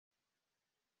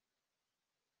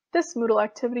This Moodle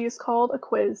activity is called a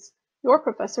quiz. Your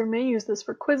professor may use this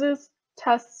for quizzes,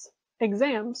 tests,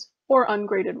 exams, or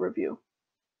ungraded review.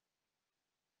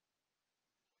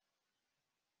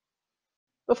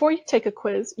 Before you take a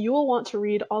quiz, you will want to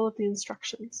read all of the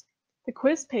instructions. The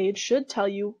quiz page should tell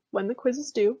you when the quiz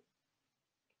is due,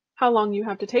 how long you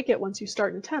have to take it once you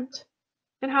start an attempt,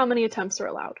 and how many attempts are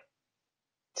allowed.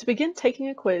 To begin taking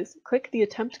a quiz, click the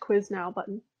Attempt Quiz Now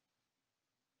button.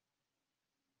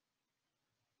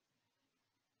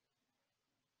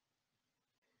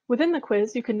 Within the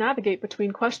quiz, you can navigate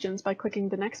between questions by clicking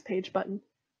the Next Page button,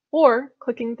 or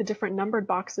clicking the different numbered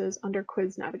boxes under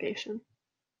Quiz Navigation.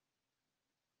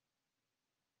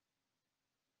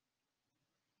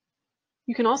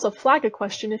 You can also flag a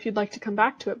question if you'd like to come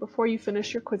back to it before you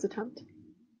finish your quiz attempt.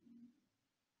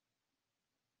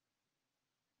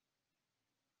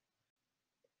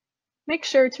 Make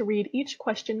sure to read each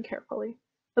question carefully.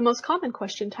 The most common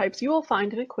question types you will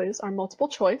find in a quiz are multiple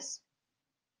choice,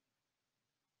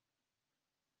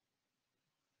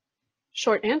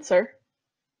 short answer,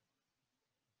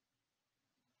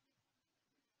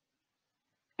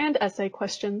 and essay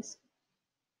questions.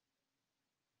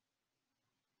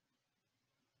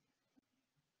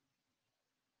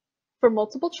 For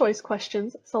multiple choice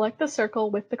questions, select the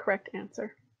circle with the correct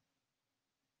answer.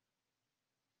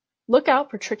 Look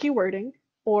out for tricky wording,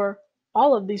 or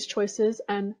all of these choices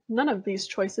and none of these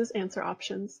choices answer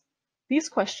options. These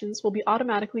questions will be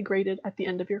automatically graded at the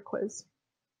end of your quiz.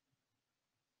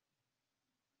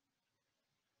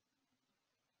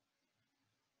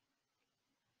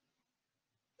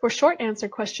 For short answer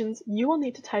questions, you will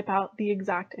need to type out the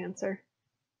exact answer.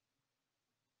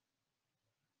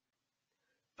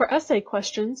 For essay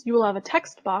questions, you will have a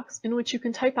text box in which you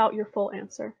can type out your full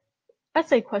answer.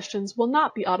 Essay questions will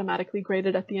not be automatically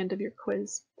graded at the end of your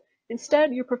quiz.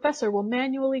 Instead, your professor will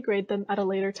manually grade them at a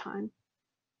later time.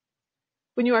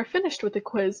 When you are finished with the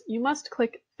quiz, you must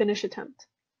click Finish Attempt.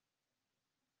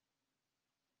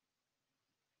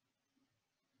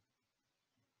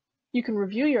 You can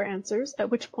review your answers,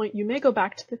 at which point you may go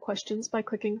back to the questions by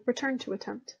clicking Return to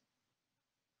Attempt.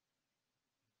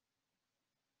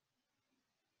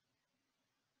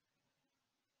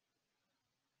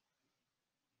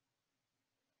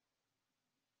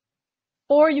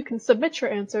 Or you can submit your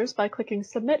answers by clicking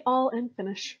Submit All and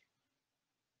Finish.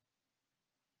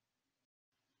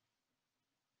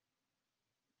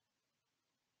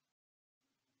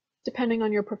 Depending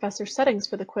on your professor's settings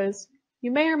for the quiz, you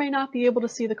may or may not be able to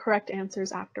see the correct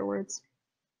answers afterwards.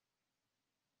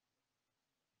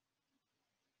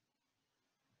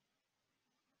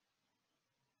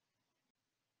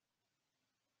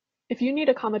 If you need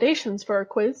accommodations for a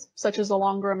quiz, such as a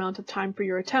longer amount of time for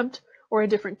your attempt or a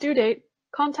different due date,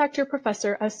 contact your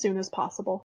professor as soon as possible.